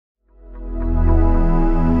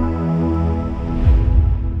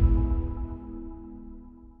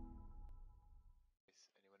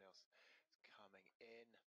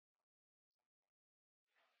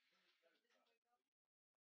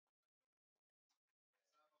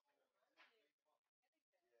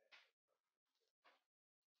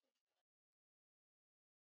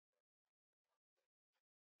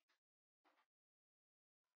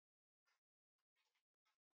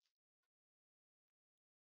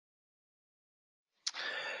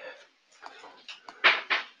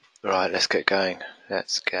Right, let's get going.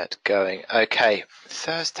 Let's get going. Okay,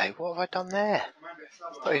 Thursday. What have I done there? It's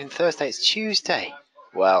not even Thursday, it's Tuesday.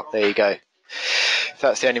 Well, there you go. If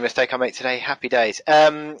that's the only mistake I make today, happy days.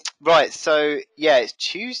 Right, so yeah, it's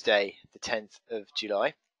Tuesday, the 10th of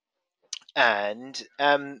July. And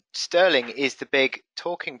sterling is the big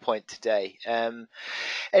talking point today.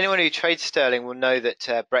 Anyone who trades sterling will know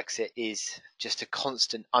that Brexit is just a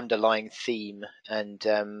constant underlying theme, and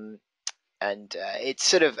it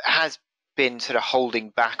sort of has been sort of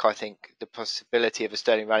holding back, I think, the possibility of a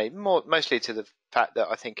sterling rally, mostly to the fact that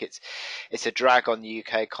I think it's a drag on the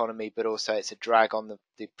UK economy, but also it's a drag on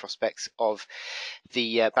the prospects of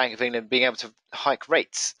the Bank of England being able to hike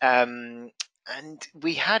rates. And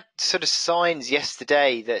we had sort of signs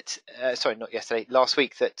yesterday that, sorry, not yesterday, last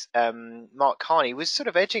week, that Mark Carney was sort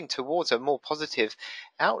of edging towards a more positive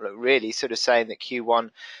outlook, really, sort of saying that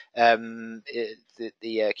Q1, the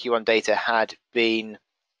Q1 data had been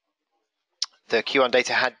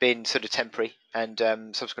sort of temporary, and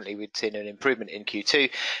subsequently we'd seen an improvement in Q2,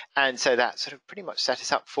 and so that sort of pretty much set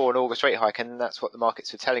us up for an August rate hike, and that's what the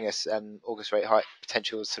markets were telling us. August rate hike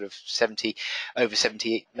potential was sort of over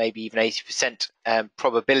 70, maybe even 80%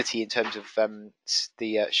 probability in terms of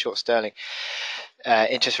the short sterling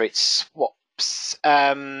interest rate swaps.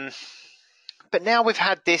 But now we've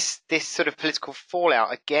had this sort of political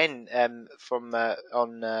fallout again from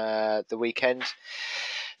on the weekend,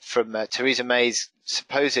 from Theresa May's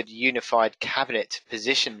supposed unified cabinet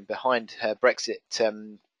position behind her Brexit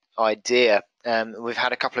idea. We've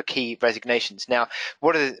had a couple of key resignations. Now,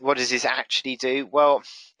 what does this actually do? Well,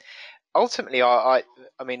 ultimately, I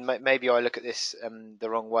mean, maybe I look at this the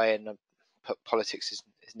wrong way, and politics has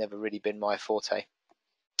never really been my forte.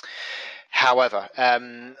 However,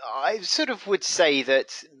 I sort of would say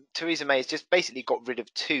that Theresa May has just basically got rid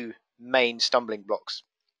of two main stumbling blocks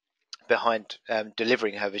behind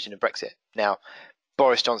delivering her vision of Brexit. Now,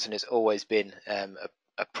 Boris Johnson has always been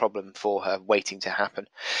a problem for her, waiting to happen,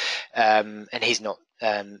 and he's not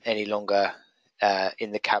any longer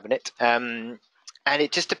in the cabinet. And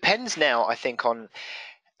it just depends now, I think, on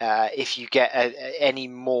if you get any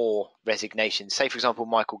more resignations. Say, for example,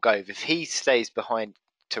 Michael Gove, if he stays behind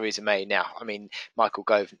Theresa May now, I mean, Michael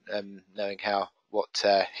Gove, knowing what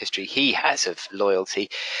history he has of loyalty,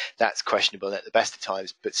 that's questionable at the best of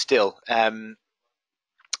times. But still,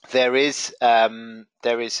 there is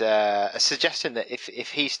a suggestion that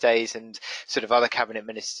if he stays and sort of other cabinet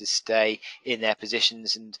ministers stay in their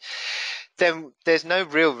positions, and then there's no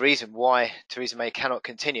real reason why Theresa May cannot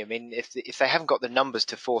continue. I mean, if they haven't got the numbers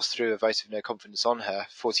to force through a vote of no confidence on her,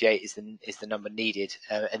 48 is the number needed,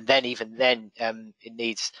 and then even then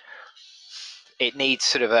it needs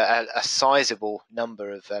sort of a sizable number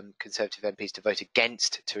of Conservative MPs to vote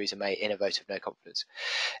against Theresa May in a vote of no confidence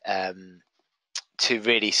to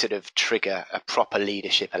really sort of trigger a proper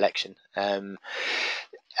leadership election.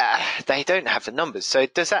 They don't have the numbers. So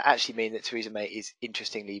does that actually mean that Theresa May is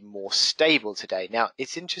interestingly more stable today? Now,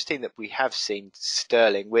 it's interesting that we have seen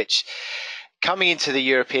sterling, which coming into the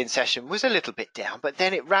European session was a little bit down, but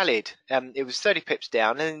then it rallied. It was 30 pips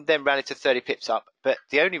down and then rallied to 30 pips up. But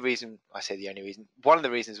one of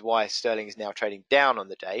the reasons why sterling is now trading down on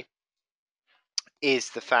the day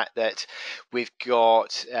is the fact that we've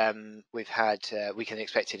had weaker than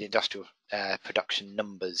expected industrial production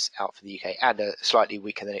numbers out for the UK, and a slightly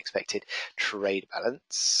weaker than expected trade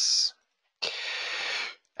balance.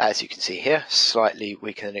 As you can see here, slightly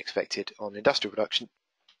weaker than expected on industrial production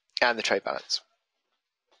and the trade balance.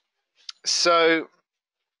 So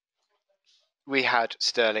we had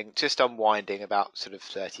sterling just unwinding about sort of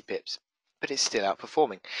 30 pips, but it's still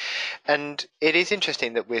outperforming. And it is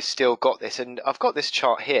interesting that we've still got this. And I've got this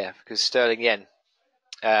chart here because sterling yen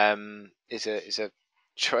is a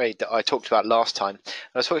trade that I talked about last time. And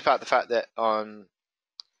I was talking about the fact that on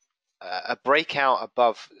a breakout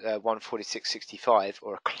above 146.65,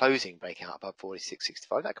 or a closing breakout above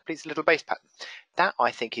 46.65, that completes a little base pattern. That, I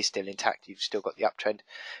think, is still intact. You've still got the uptrend,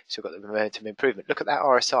 still got the momentum improvement. Look at that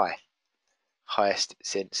RSI, highest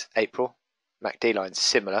since April. MACD line's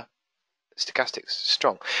similar. Stochastics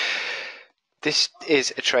strong. This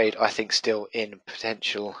is a trade, I think, still in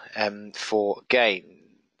potential for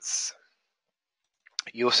gains.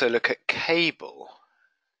 You also look at cable.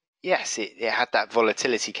 Yes, it had that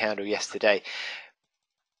volatility candle yesterday,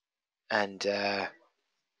 and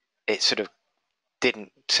it sort of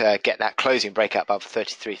didn't get that closing breakout above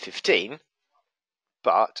 33.15,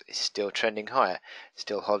 but it's still trending higher,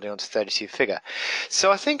 still holding on to 32 figure.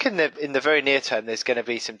 So I think in the very near term there's going to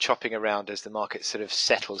be some chopping around as the market sort of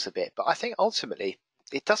settles a bit. But I think ultimately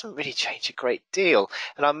it doesn't really change a great deal,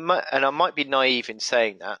 and I might be naive in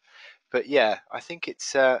saying that, but yeah, I think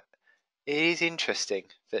it's It is interesting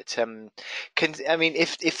that I mean,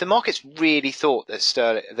 if the markets really thought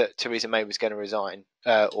that Theresa May was going to resign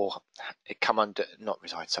or come under not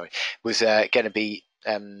resign, sorry, was going to be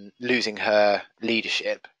losing her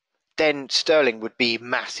leadership, then sterling would be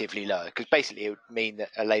massively lower because basically it would mean that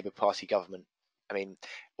a Labour Party government. I mean,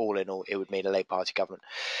 all in all, it would mean a Labour Party government,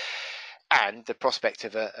 and the prospect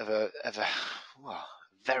of a well,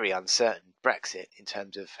 very uncertain Brexit in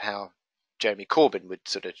terms of how Jeremy Corbyn would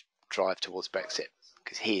sort of drive towards Brexit,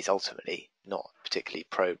 because he is ultimately not particularly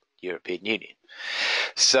pro-European Union.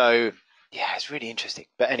 So, yeah, it's really interesting.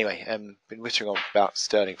 But anyway, been whittering on about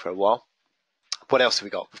sterling for a while. What else have we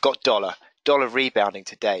got? We've got dollar. Dollar rebounding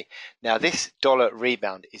today. Now, this dollar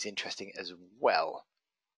rebound is interesting as well,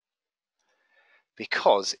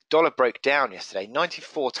 because dollar broke down yesterday,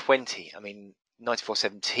 94.20. I mean,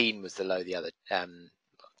 94.17 was the low the other a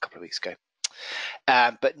couple of weeks ago.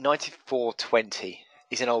 But 94.20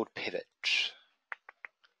 is an old pivot,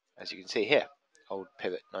 as you can see here. Old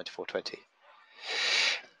pivot, 94.20.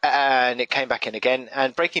 And it came back in again,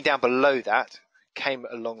 and breaking down below that came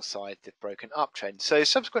alongside the broken uptrend. So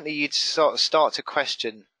subsequently, you'd sort of start to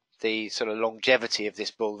question the sort of longevity of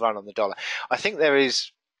this bull run on the dollar. I think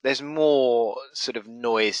there's more sort of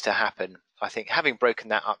noise to happen. I think having broken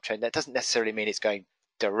that uptrend, that doesn't necessarily mean it's going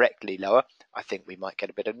directly lower. I think we might get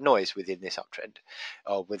a bit of noise within this uptrend,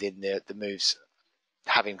 or within the moves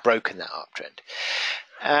having broken that uptrend.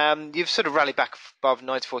 You've sort of rallied back above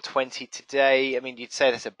 94.20 today. I mean, you'd say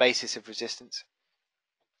that's a basis of resistance,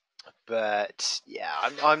 but yeah,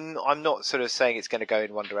 I'm not sort of saying it's going to go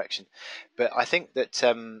in one direction, but I think that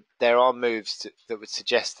there are moves that would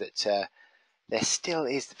suggest that there still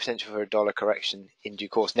is the potential for a dollar correction in due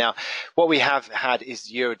course. Now, what we have had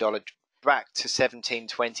is euro dollar back to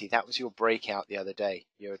 17.20. That was your breakout the other day.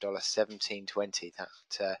 Euro dollar 17.20.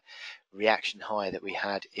 That reaction high that we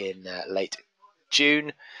had in late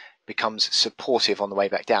June becomes supportive on the way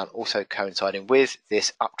back down, also coinciding with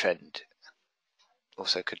this uptrend.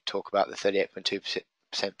 Also could talk about the 38.2%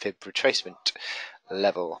 fib retracement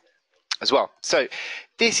level as well. So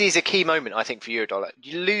this is a key moment, I think, for euro dollar.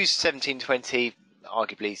 You lose 17.20,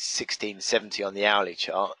 arguably 16.70 on the hourly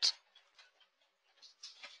chart,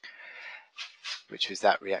 which was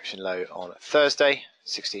that reaction low on Thursday,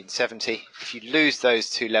 16.70. If you lose those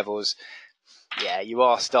two levels, yeah, you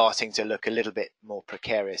are starting to look a little bit more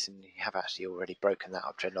precarious, and you have actually already broken that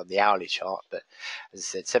uptrend on the hourly chart. But as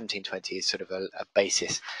I said, 17.20 is sort of a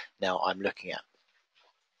basis now I'm looking at.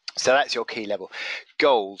 So that's your key level.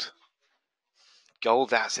 Gold,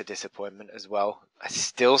 that's a disappointment as well. I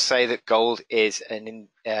still say that gold is a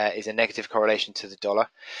negative correlation to the dollar.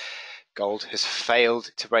 Gold has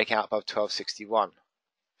failed to break out above 1261,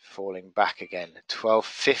 falling back again.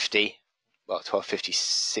 1250, well,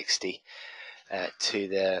 1250.60 to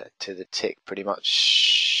the tick pretty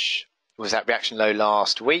much was that reaction low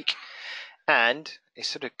last week, and it's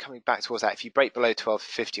sort of coming back towards that. If you break below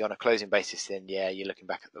 1250 on a closing basis, then yeah, you're looking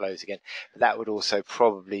back at the lows again. But that would also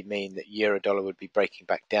probably mean that euro dollar would be breaking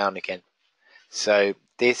back down again. So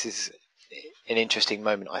this is an interesting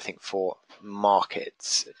moment, I think, for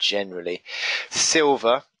markets generally.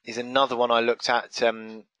 Silver is another one I looked at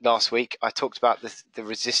last week. I talked about the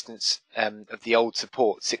resistance of the old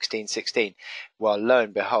support, 16.16. Well, lo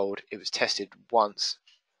and behold, it was tested once,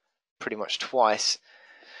 pretty much twice.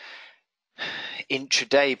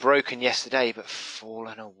 Intraday broken yesterday, but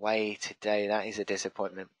fallen away today. That is a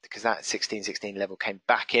disappointment, because that 16.16 level came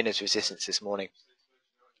back in as resistance this morning.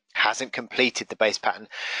 Hasn't completed the base pattern.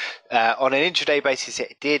 On an intraday basis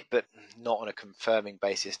it did, but not on a confirming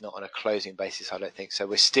basis, not on a closing basis, I don't think. So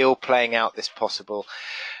we're still playing out this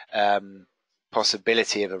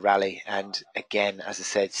possibility of a rally. And again, as I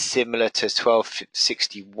said, similar to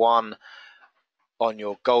 1261 on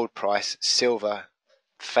your gold price, silver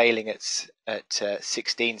failing at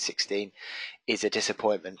 16.16 is a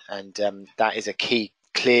disappointment, and that is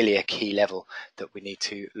clearly a key level that we need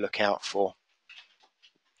to look out for.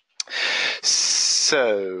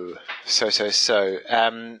 So,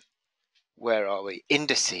 where are we?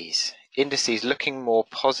 Indices looking more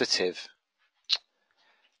positive.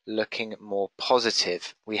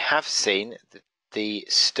 We have seen the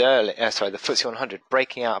sterling, the FTSE 100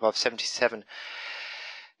 breaking out above 77,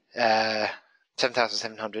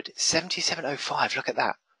 7,700, 77.05. Look at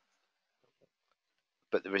that.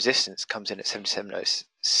 But the resistance comes in at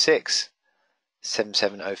 77.06.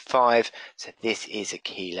 77.05. So this is a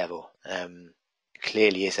key level.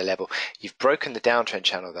 Clearly is a level. You've broken the downtrend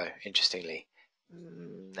channel though, interestingly,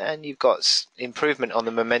 and you've got improvement on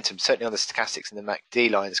the momentum, certainly on the stochastics and the MACD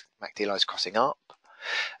lines. MACD lines crossing up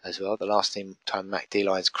as well. The last time MACD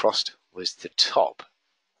lines crossed was the top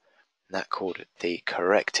And that called it the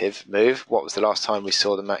corrective move. What was the last time we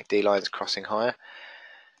saw the MACD lines crossing higher?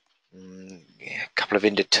 A couple of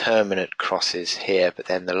indeterminate crosses here, but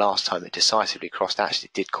then the last time it decisively crossed actually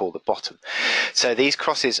did call the bottom. So these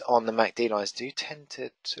crosses on the MACD lines do tend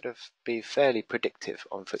to sort of be fairly predictive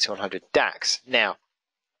on FTSE 100. DAX now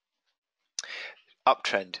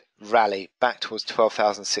uptrend rally back towards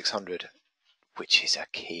 12,600, which is a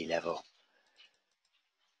key level.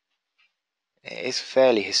 It is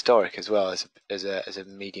fairly historic as well as a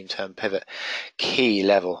medium-term pivot. Key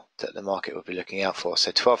level that the market will be looking out for.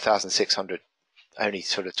 So 12,600, only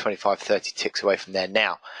sort of 25-30 ticks away from there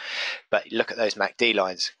now. But look at those MACD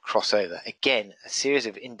lines crossover. Again, a series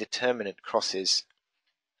of indeterminate crosses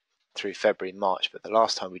through February and March. But the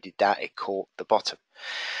last time we did that, it caught the bottom.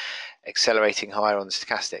 Accelerating higher on the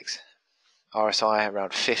stochastics. RSI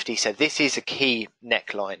around 50. So this is a key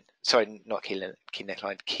neckline. Sorry, not key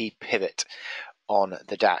neckline, key pivot on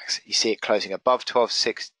the DAX. You see it closing above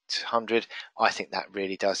 12,600. I think that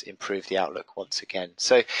really does improve the outlook once again.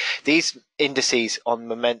 So these indices on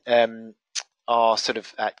momentum are sort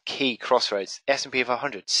of at key crossroads. S&P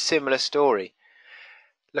 500, similar story.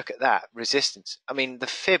 Look at that resistance. I mean, the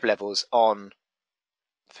fib levels on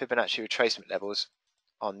Fibonacci retracement levels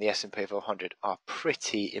on the S&P 500 are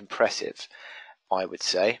pretty impressive, I would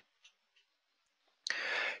say.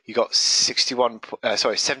 You got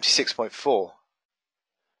 76.4,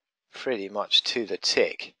 pretty much to the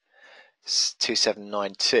tick,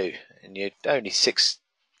 2792, and you're only 6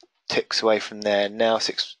 ticks away from there now,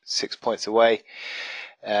 six points away.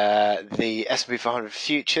 The S&P 500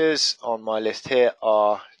 futures on my list here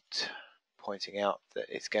are pointing out that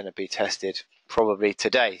it's going to be tested probably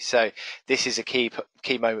today. So this is a key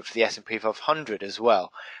moment for the S&P 500 as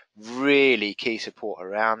well. Really key support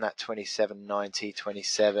around that 2790,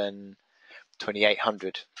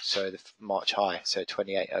 2800. So the March high, so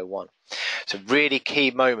 2801. So really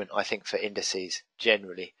key moment, I think, for indices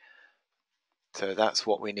generally. So that's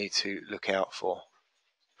what we need to look out for.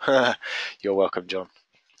 You're welcome, John.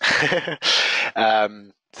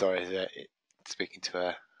 Sorry, speaking to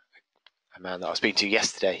a man that I was speaking to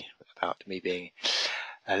yesterday about me being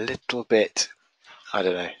a little bit, I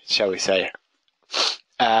don't know, shall we say,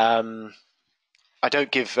 I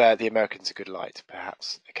don't give the Americans a good light,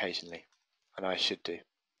 perhaps, occasionally, and I should do,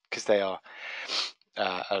 because they are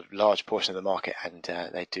a large portion of the market, and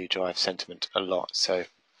they do drive sentiment a lot, so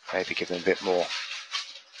maybe give them a bit more,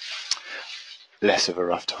 less of a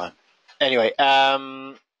rough time. Anyway,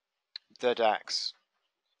 the DAX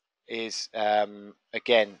is,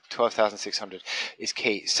 again, 12,600 is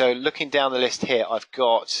key. So looking down the list here, I've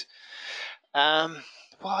got, well,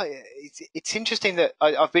 it's interesting that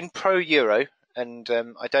I've been pro-Euro, and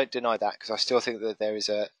I don't deny that, because I still think that there is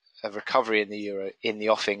a recovery in the Euro in the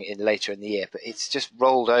offing later in the year, but it's just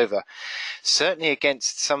rolled over, certainly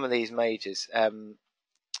against some of these majors. On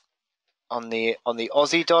the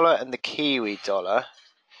Aussie dollar and the Kiwi dollar,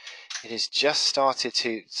 it has just started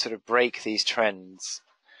to sort of break these trends.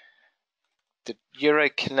 The Euro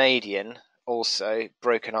Canadian also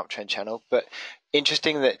broke an uptrend channel, but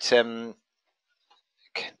interesting that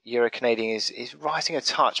Euro Canadian is rising a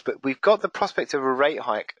touch, but we've got the prospect of a rate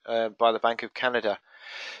hike by the Bank of Canada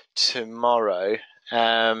tomorrow,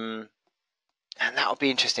 and that'll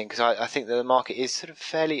be interesting, because I think that the market is sort of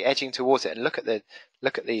fairly edging towards it. And look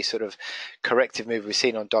at the sort of corrective move we've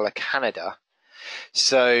seen on dollar Canada.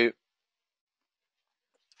 So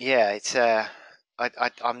yeah, it's I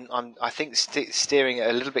think steering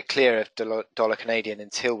a little bit clear of dollar Canadian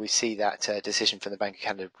until we see that decision from the Bank of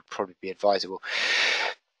Canada would probably be advisable.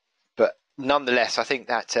 But nonetheless, I think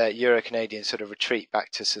that Euro Canadian sort of retreat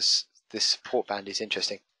back to this support band is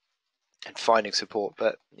interesting, and finding support.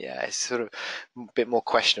 But yeah, it's sort of a bit more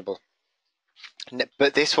questionable.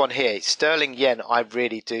 But this one here, sterling yen, I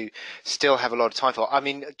really do still have a lot of time for. I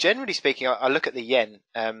mean, generally speaking, I look at the yen.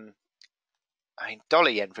 I mean, dollar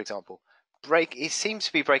yen, for example, it seems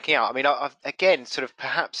to be breaking out. I mean, I've again sort of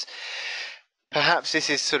perhaps this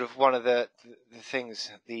is sort of one of the things,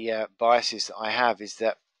 the biases that I have, is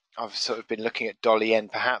that I've sort of been looking at dollar yen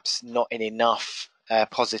perhaps not in enough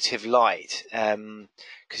positive light,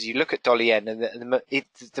 because you look at dollar yen, and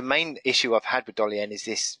the main issue I've had with dollar yen is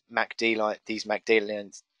this MACD line, these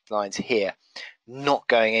MACD lines here, not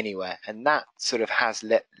going anywhere, and that sort of has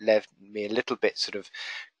left me a little bit sort of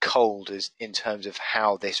cold in terms of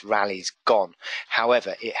how this rally's gone.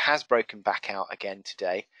 However, it has broken back out again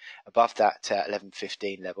today above that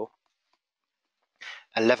 1115 level.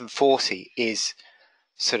 1140 is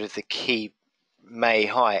sort of the key May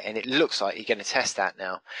high, and it looks like you're going to test that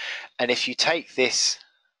now. And if you take this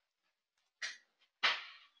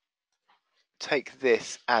take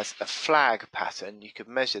this as a flag pattern, you could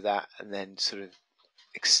measure that and then sort of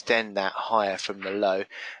extend that higher from the low.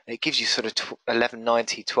 And it gives you sort of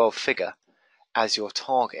 1190, 12 figure as your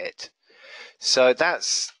target. So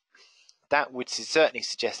that would certainly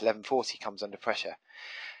suggest 1140 comes under pressure.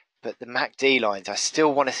 But the MACD lines, I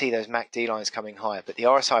still want to see those MACD lines coming higher. But the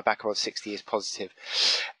RSI back above 60 is positive.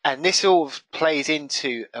 And this all plays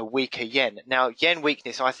into a weaker yen. Now, yen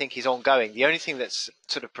weakness, I think, is ongoing. The only thing that's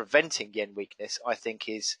sort of preventing yen weakness, I think,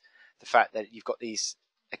 is the fact that you've got these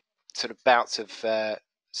sort of bouts of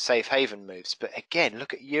safe haven moves. But again,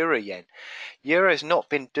 look at euro yen. Euro's not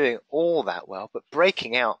been doing all that well, but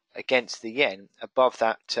breaking out against the yen above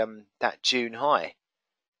that that June high.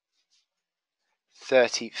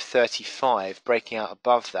 30.35, breaking out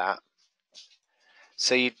above that.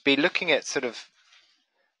 So you'd be looking at sort of,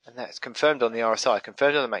 and that's confirmed on the RSI,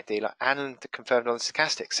 confirmed on the MACD, and confirmed on the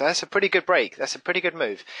stochastic. So that's a pretty good break. That's a pretty good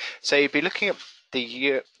move. So you'd be looking at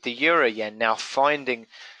the euro yen now finding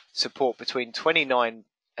support between 29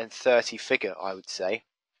 and 30 figure, I would say.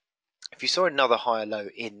 If you saw another higher low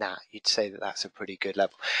in that, you'd say that that's a pretty good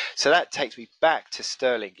level. So that takes me back to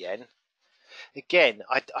sterling yen. Again,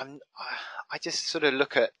 I just sort of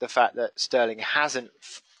look at the fact that sterling hasn't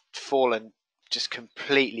fallen just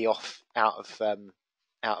completely off out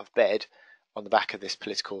of bed on the back of this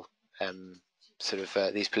political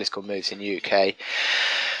these political moves in the UK,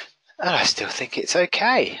 and I still think it's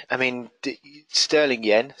okay. I mean, sterling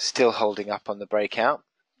yen still holding up on the breakout,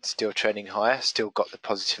 still trending higher, still got the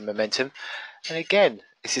positive momentum, and again.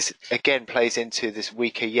 This is again plays into this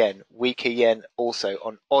weaker yen. Weaker yen also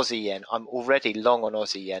on Aussie yen. I'm already long on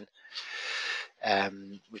Aussie yen,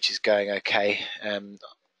 which is going okay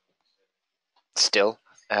still.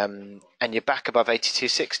 And you're back above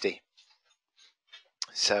 82.60.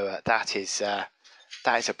 So that is a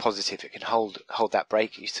positive. It can hold that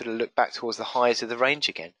break. You sort of look back towards the highs of the range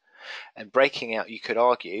again, and breaking out. You could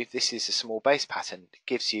argue this is a small base pattern. It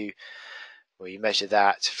gives you, well, you measure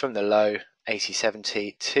that from the low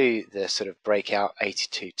 80.70 to the sort of breakout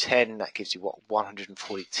 82.10. That gives you what,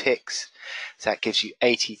 140 ticks. So that gives you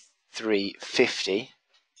 83.50.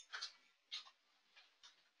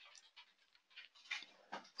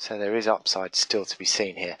 So there is upside still to be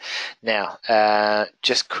seen here. Now,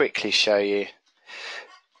 just quickly show you.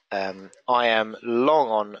 I am long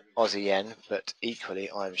on Aussie yen, but equally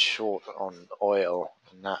I'm short on oil,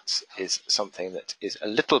 and that is something that is a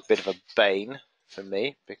little bit of a bane for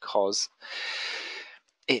me, because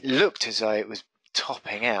it looked as though it was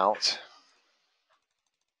topping out.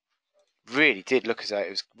 Really did look as though it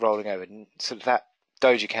was rolling over. So that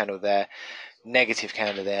doji candle there, negative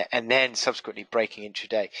candle there, and then subsequently breaking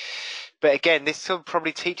intraday. But again, this sort of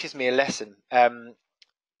probably teaches me a lesson.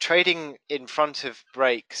 Trading in front of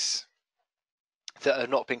breaks that have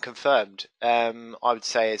not been confirmed, I would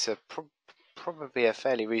say is probably a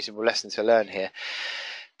fairly reasonable lesson to learn here.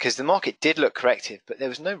 Because the market did look corrective, but there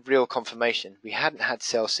was no real confirmation. We hadn't had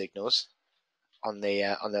sell signals on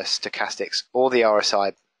the stochastics or the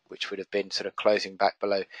RSI, which would have been sort of closing back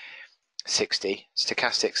below 60.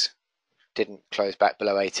 Stochastics didn't close back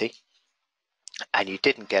below 80, and you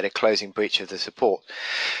didn't get a closing breach of the support.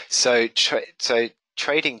 So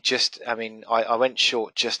trading just, I mean, I went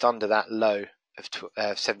short just under that low of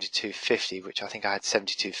 72.50, which I think I had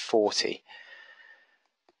 72.40.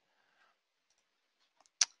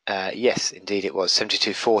 Yes, indeed it was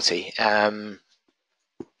 72.40,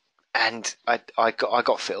 and I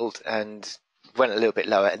got filled and went a little bit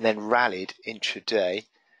lower, and then rallied intraday,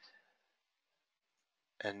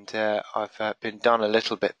 and I've been done a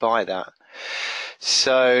little bit by that.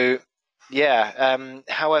 So yeah,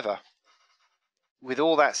 however, with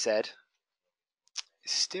all that said, it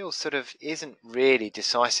still sort of isn't really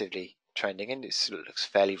decisively trending, and it sort of looks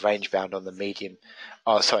fairly range bound on the medium.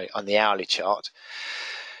 Oh, sorry, on the hourly chart.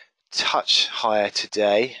 Touch higher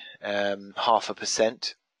today,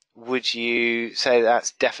 0.5%. Would you say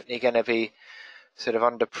that's definitely going to be sort of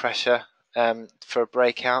under pressure for a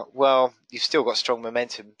breakout? Well, you've still got strong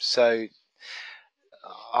momentum, so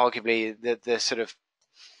arguably the sort of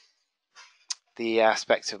the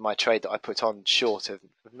aspects of my trade that I put on short of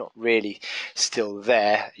not really still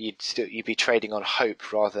there. You'd be trading on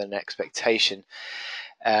hope rather than expectation.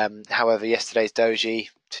 However, yesterday's doji,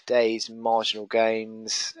 today's marginal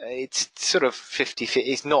gains, it's sort of 50-50.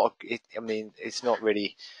 It's not. It's not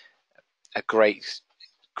really a great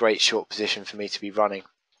short position for me to be running.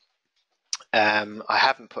 I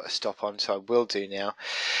haven't put a stop on, so I will do now.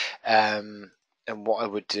 And what I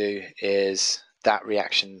would do is that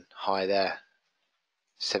reaction high there,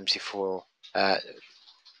 74.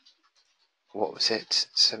 what was it?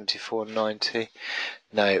 74.90.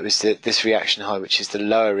 No, it was this reaction high, which is the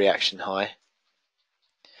lower reaction high.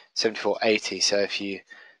 74.80. So if you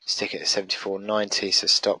stick it at 74.90, so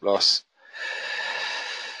stop loss.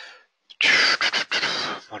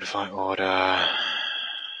 Modifying order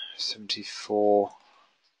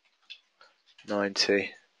 74.90.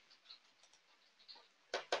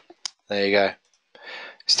 There you go.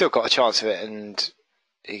 Still got a chance of it, and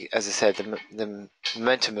as I said, the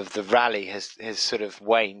momentum of the rally has sort of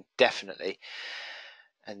waned definitely,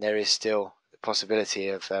 and there is still the possibility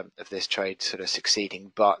of this trade sort of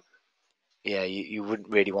succeeding. But yeah, you wouldn't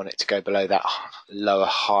really want it to go below that lower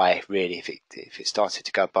high, really. If it started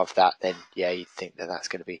to go above that, then yeah, you'd think that that's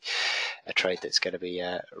going to be a trade that's going to be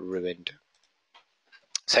ruined.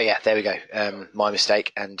 So yeah, there we go. My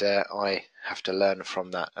mistake, and I have to learn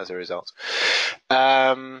from that as a result.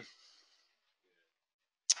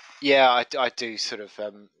 Yeah, I do sort of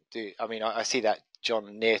do. I mean, I see that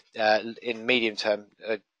John near in medium term.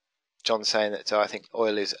 John saying that I think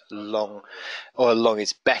oil long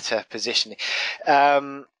is better positioning.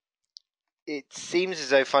 It seems as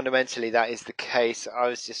though fundamentally that is the case. I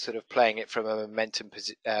was just sort of playing it from a momentum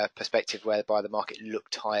perspective, whereby the market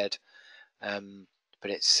looked tired, but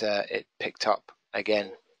it picked up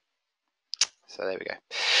again. So there we go.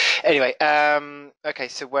 Anyway, okay.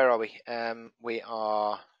 So where are we? We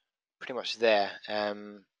are pretty much there.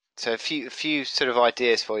 So a few sort of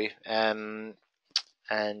ideas for you, and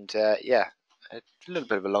yeah, a little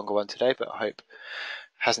bit of a longer one today, but I hope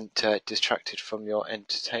hasn't distracted from your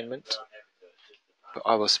entertainment. But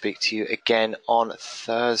I will speak to you again on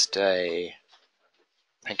Thursday.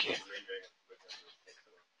 Thank you.